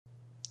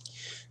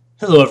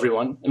Hello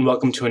everyone, and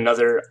welcome to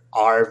another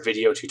R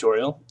video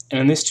tutorial.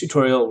 And in this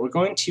tutorial, we're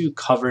going to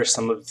cover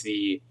some of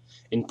the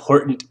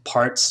important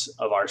parts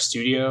of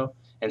RStudio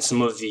and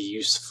some of the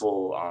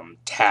useful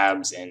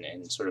tabs and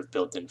sort of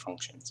built-in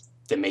functions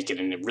that make it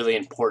a really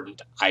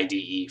important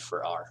IDE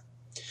for R.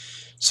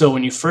 So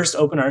when you first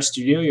open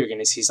RStudio, you're going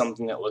to see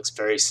something that looks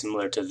very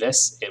similar to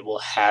this. It will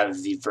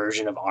have the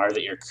version of R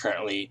that you're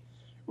currently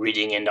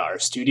reading into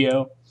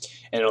RStudio,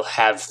 and it'll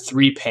have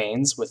 3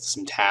 panes with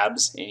some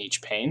tabs in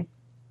each pane.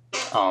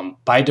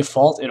 By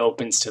default, it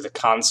opens to the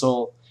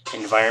console,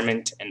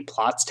 environment, and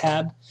plots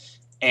tab.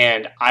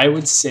 And I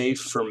would say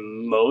for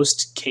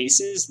most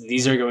cases,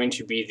 these are going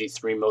to be the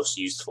 3 most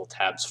useful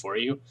tabs for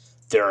you.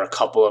 There are a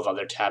couple of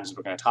other tabs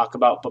we're going to talk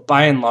about, but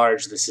by and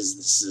large, this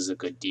is a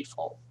good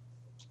default.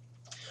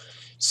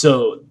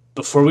 So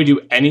before we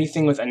do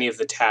anything with any of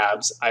the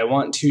tabs, I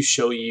want to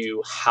show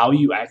you how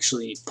you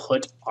actually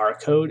put R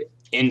code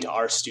into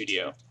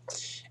RStudio.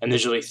 And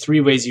there's really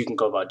 3 ways you can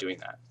go about doing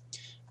that.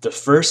 The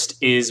first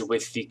is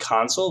with the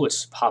console,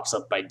 which pops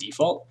up by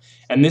default.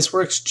 And this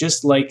works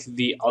just like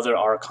the other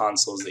R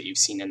consoles that you've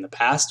seen in the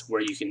past, where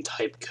you can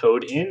type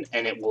code in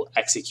and it will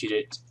execute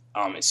it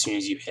as soon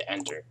as you hit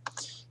enter.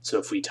 So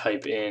if we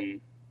type in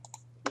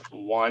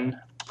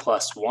 1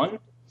 plus 1,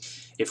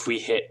 if we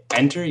hit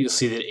enter, you'll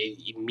see that it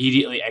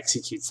immediately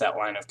executes that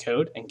line of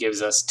code and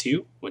gives us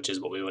 2, which is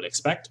what we would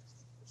expect.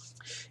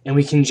 And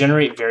we can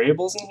generate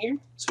variables in here.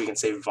 So we can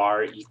say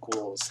var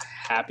equals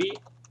happy.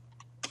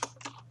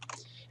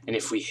 And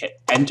if we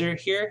hit enter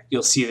here,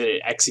 you'll see that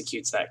it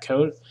executes that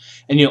code.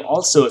 And you'll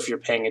also, if you're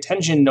paying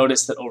attention,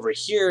 notice that over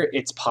here,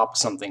 it's popped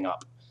something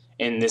up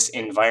in this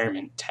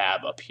environment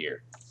tab up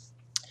here.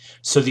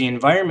 So the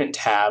environment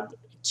tab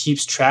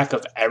keeps track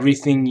of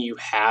everything you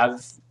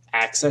have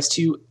access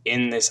to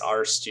in this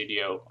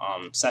RStudio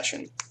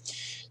session.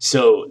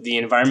 So the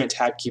environment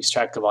tab keeps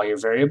track of all your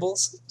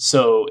variables.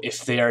 So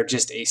if they are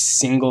just a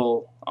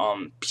single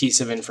piece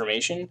of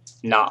information,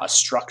 not a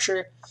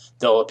structure,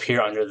 they'll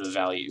appear under the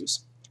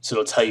values. So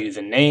it'll tell you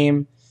the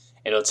name,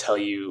 it'll tell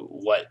you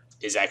what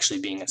is actually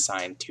being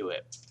assigned to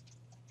it.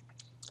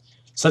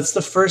 So that's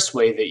the first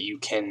way that you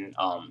can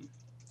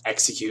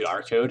execute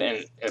R code,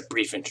 and a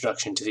brief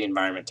introduction to the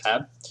environment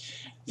tab.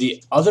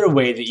 The other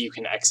way that you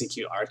can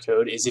execute R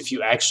code is if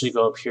you actually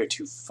go up here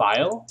to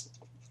File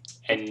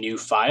and New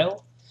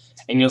File,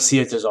 and you'll see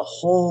that there's a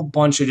whole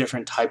bunch of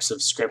different types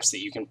of scripts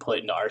that you can put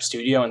into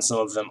RStudio, and some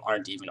of them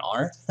aren't even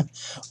R.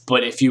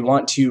 But if you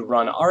want to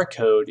run R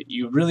code,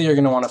 you really are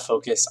going to want to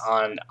focus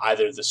on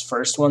either this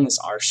first one, this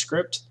R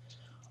script,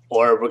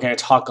 or we're going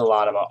to talk a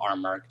lot about R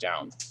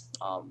Markdown.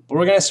 But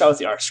we're going to start with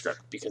the R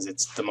script because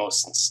it's the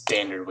most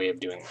standard way of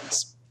doing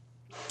this.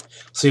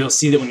 So you'll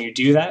see that when you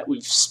do that,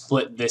 we've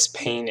split this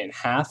pane in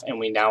half, and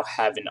we now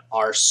have an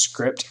R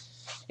script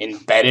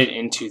embedded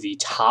into the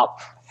top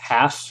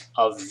half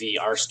of the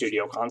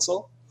RStudio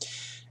console.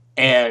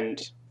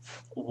 And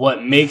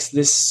what makes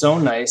this so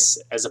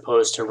nice as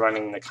opposed to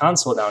running the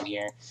console down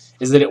here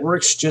is that it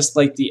works just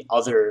like the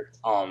other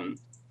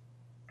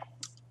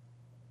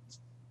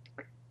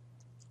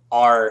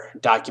R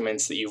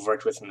documents that you've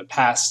worked with in the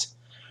past,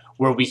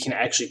 where we can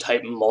actually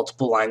type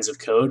multiple lines of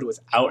code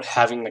without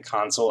having the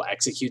console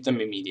execute them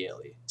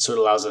immediately. So it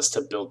allows us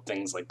to build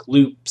things like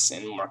loops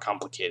and more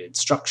complicated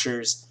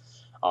structures,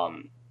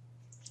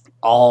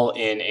 all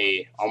in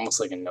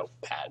almost like a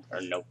notepad or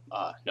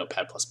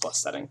notepad++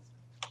 setting.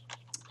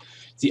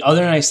 The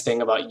other nice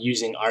thing about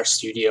using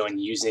RStudio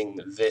and using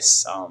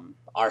this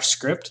R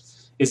script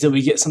is that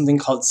we get something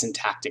called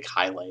syntactic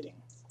highlighting.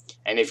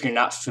 And if you're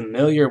not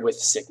familiar with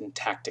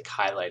syntactic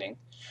highlighting,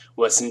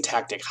 what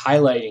syntactic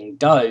highlighting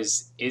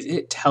does is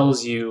it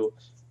tells you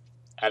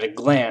at a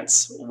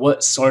glance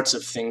what sorts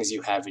of things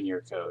you have in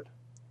your code.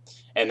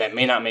 And that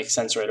may not make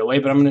sense right away,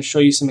 but I'm going to show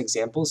you some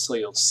examples so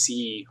you'll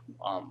see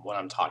what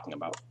I'm talking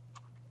about.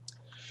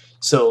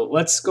 So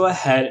let's go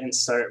ahead and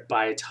start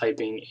by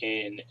typing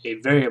in a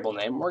variable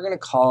name. We're going to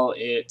call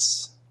it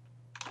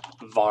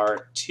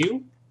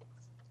var2.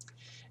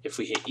 If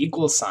we hit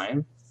equal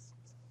sign,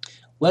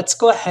 let's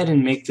go ahead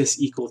and make this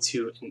equal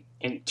to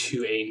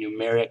into a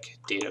numeric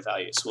data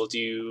value. So we'll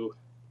do,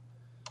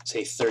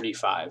 say,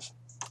 35.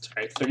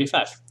 Sorry,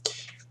 35.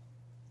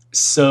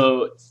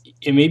 So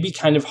it may be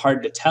kind of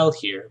hard to tell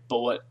here, but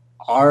what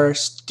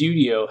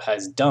RStudio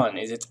has done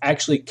is it's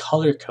actually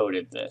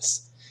color-coded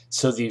this.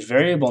 So the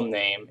variable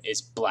name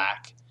is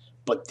black,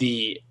 but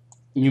the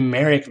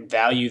numeric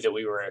value that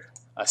we were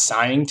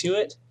assigning to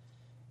it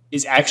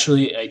is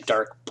actually a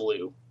dark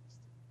blue.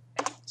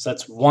 So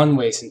that's one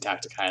way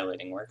syntactic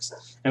highlighting works.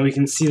 And we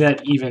can see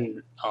that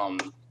even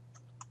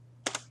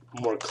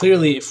more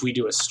clearly if we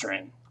do a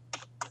string.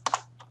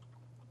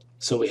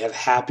 So we have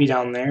happy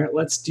down there.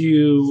 Let's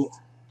do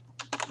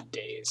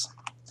days.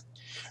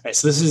 All right,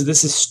 so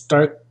this is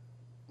starkly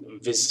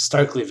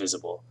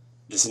visible,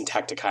 the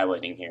syntactic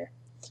highlighting here.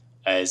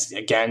 As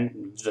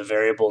again, the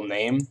variable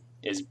name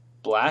is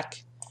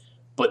black,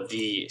 but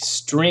the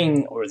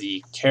string or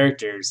the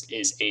characters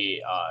is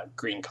a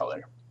green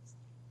color.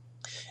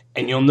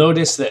 And you'll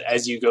notice that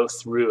as you go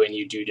through and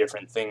you do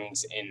different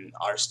things in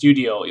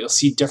RStudio, you'll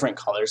see different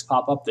colors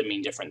pop up that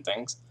mean different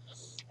things.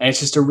 And it's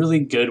just a really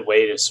good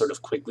way to sort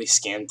of quickly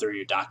scan through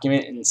your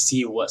document and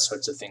see what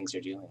sorts of things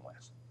you're dealing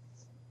with.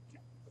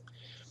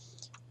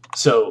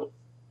 So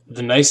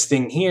the nice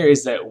thing here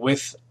is that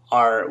with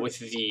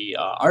the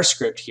R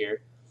script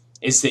here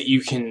is that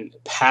you can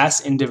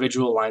pass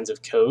individual lines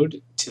of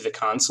code to the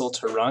console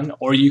to run,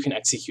 or you can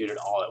execute it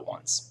all at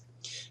once.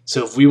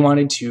 So if we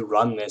wanted to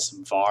run this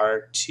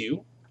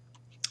var2,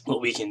 what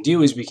we can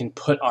do is we can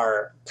put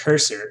our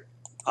cursor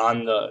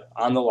on the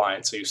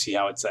line. So you see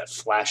how it's that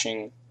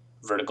flashing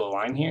vertical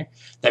line here.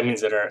 That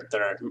means that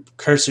our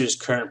cursor's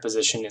current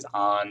position is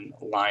on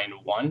line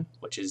 1,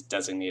 which is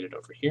designated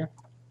over here.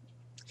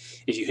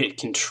 If you hit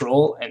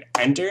Control and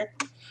Enter,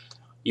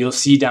 you'll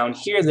see down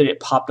here that it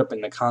popped up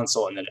in the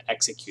console and that it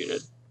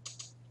executed.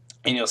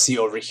 And you'll see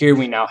over here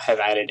we now have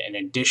added an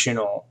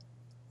additional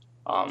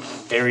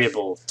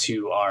variable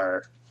to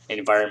our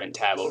environment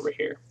tab over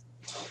here.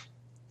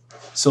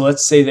 So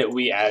let's say that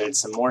we added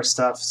some more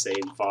stuff, say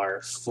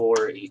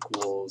var4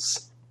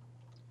 equals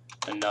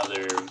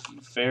another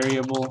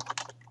variable,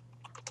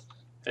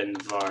 and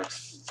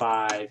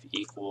var5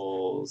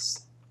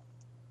 equals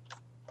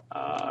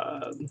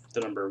the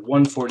number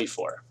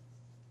 144.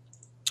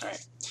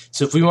 Alright,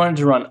 so if we wanted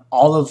to run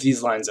all of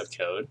these lines of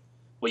code,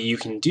 what you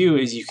can do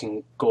is you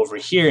can go over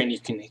here and you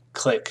can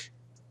click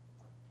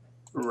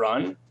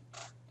Run,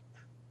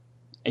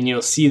 and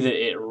you'll see that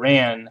it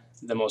ran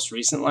the most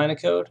recent line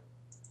of code.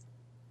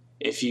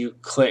 If you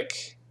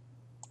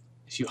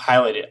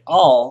highlight it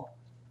all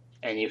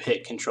and you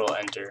hit Control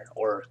Enter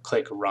or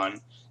click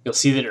Run, you'll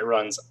see that it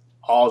runs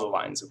all the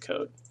lines of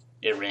code.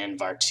 It ran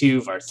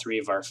var2,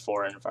 var3,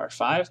 var4, and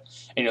var5,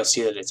 and you'll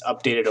see that it's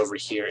updated over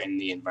here in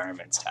the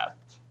Environments tab.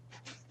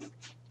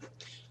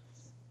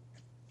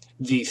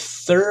 The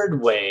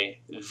third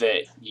way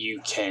that you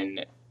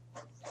can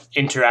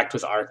interact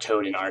with R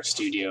code in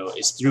RStudio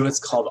is through what's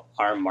called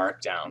R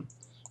Markdown.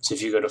 So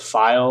if you go to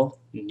File,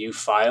 New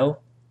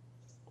File,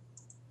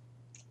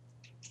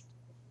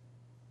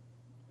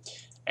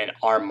 and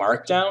R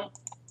Markdown,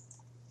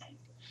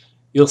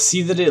 you'll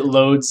see that it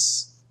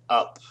loads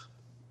up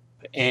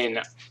in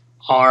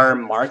R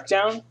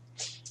Markdown,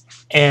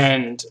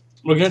 and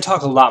we're going to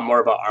talk a lot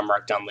more about R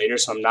Markdown later,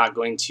 so I'm not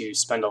going to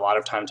spend a lot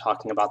of time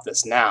talking about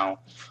this now,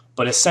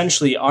 but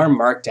essentially R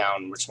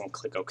Markdown, we're just going to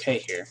click OK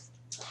here.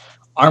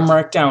 R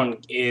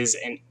Markdown is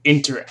an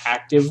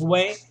interactive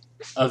way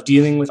of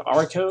dealing with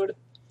R code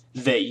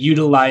that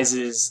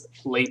utilizes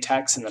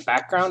latex in the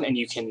background, and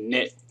you can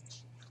knit,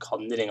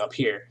 called knitting up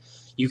here,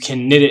 you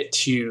can knit it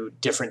to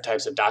different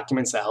types of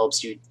documents that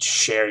helps you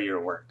share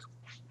your work.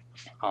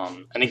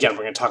 And again,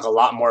 we're going to talk a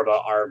lot more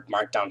about R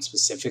Markdown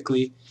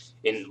specifically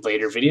in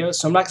later videos,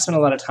 so I'm not going to spend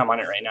a lot of time on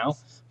it right now,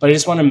 but I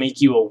just want to make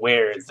you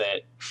aware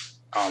that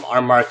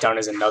R Markdown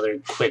is another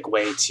quick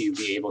way to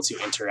be able to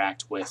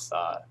interact with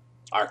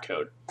R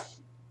code.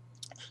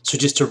 So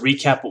just to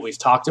recap what we've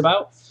talked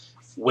about,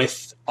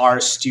 with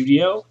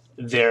RStudio,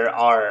 there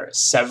are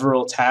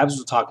several tabs.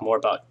 We'll talk more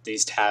about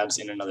these tabs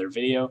in another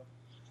video,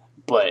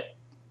 but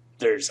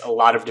there's a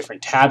lot of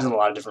different tabs and a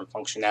lot of different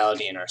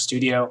functionality in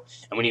RStudio,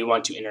 and when you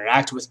want to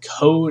interact with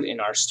code in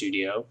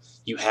RStudio,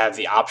 you have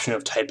the option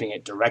of typing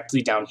it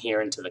directly down here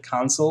into the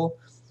console.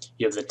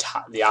 You have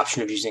the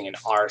option of using an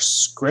R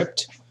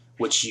script,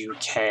 which you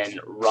can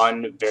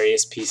run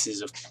various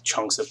pieces of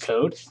chunks of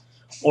code,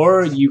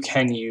 or you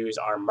can use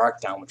R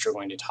Markdown, which we're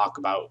going to talk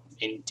about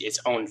in its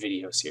own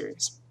video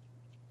series.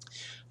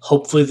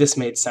 Hopefully this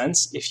made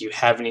sense. If you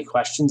have any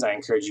questions, I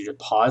encourage you to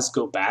pause,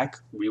 go back,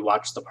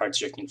 rewatch the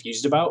parts you're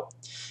confused about,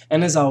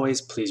 and as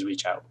always, please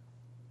reach out.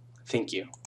 Thank you.